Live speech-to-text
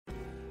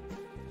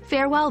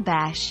Farewell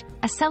bash,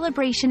 a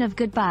celebration of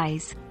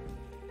goodbyes.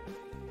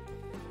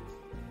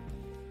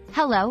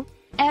 Hello,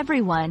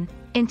 everyone.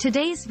 In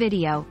today's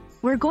video,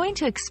 we're going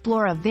to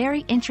explore a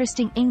very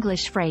interesting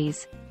English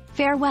phrase,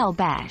 farewell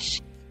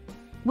bash.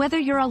 Whether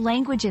you're a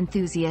language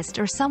enthusiast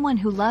or someone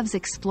who loves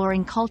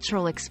exploring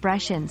cultural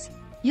expressions,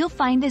 you'll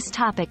find this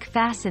topic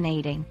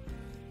fascinating.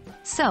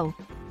 So,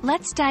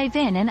 let's dive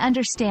in and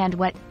understand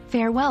what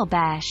farewell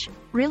bash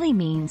really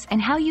means and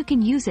how you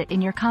can use it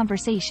in your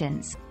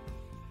conversations.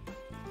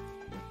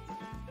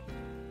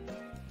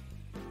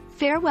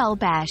 Farewell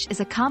bash is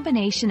a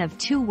combination of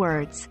two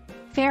words,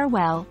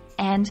 farewell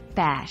and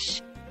bash.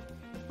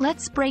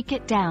 Let's break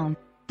it down.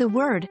 The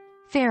word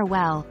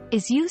farewell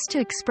is used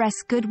to express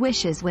good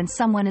wishes when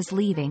someone is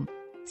leaving,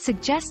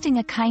 suggesting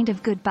a kind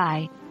of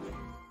goodbye.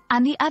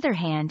 On the other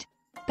hand,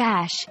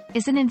 bash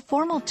is an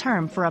informal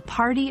term for a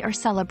party or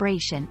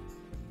celebration.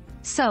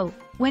 So,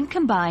 when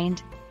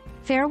combined,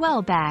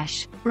 farewell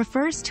bash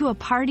refers to a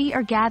party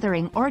or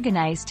gathering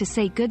organized to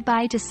say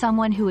goodbye to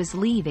someone who is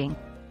leaving,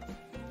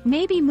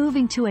 maybe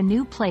moving to a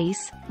new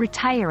place,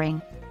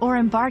 retiring, or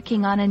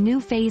embarking on a new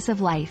phase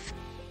of life.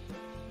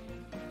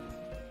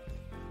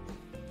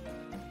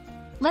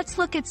 Let's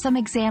look at some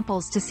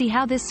examples to see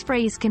how this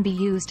phrase can be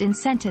used in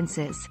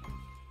sentences.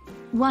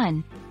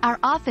 1. Our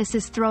office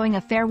is throwing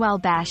a farewell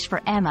bash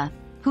for Emma,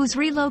 who's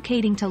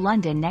relocating to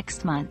London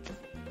next month.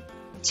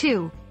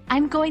 2.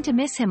 I'm going to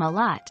miss him a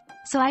lot,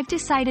 so I've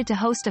decided to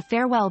host a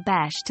farewell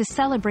bash to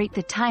celebrate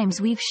the times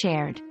we've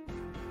shared.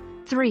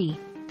 3.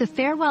 The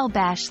farewell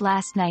bash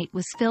last night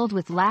was filled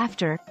with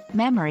laughter,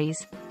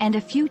 memories, and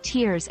a few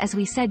tears as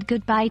we said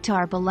goodbye to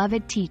our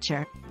beloved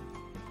teacher.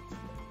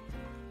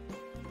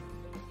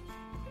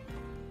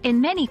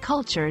 In many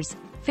cultures,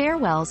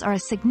 farewells are a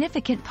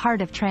significant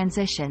part of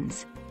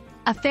transitions.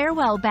 A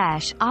farewell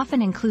bash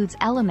often includes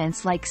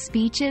elements like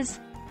speeches,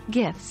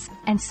 gifts,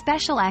 and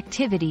special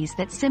activities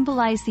that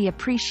symbolize the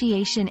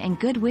appreciation and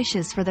good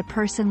wishes for the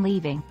person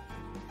leaving.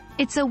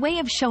 It's a way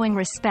of showing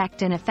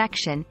respect and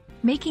affection,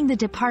 making the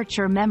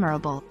departure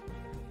memorable.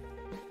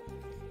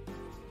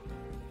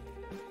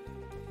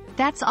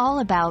 That's all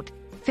about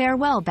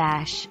farewell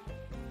bash.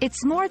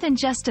 It's more than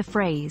just a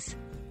phrase.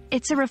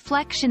 It's a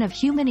reflection of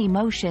human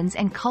emotions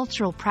and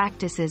cultural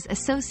practices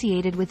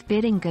associated with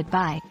bidding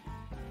goodbye.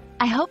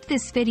 I hope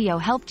this video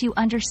helped you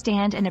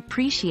understand and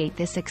appreciate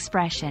this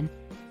expression.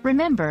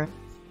 Remember,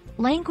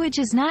 language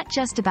is not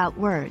just about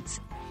words.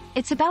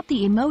 It's about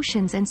the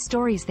emotions and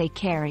stories they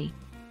carry.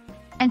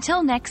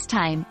 Until next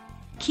time,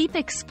 keep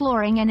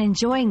exploring and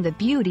enjoying the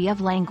beauty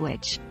of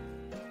language.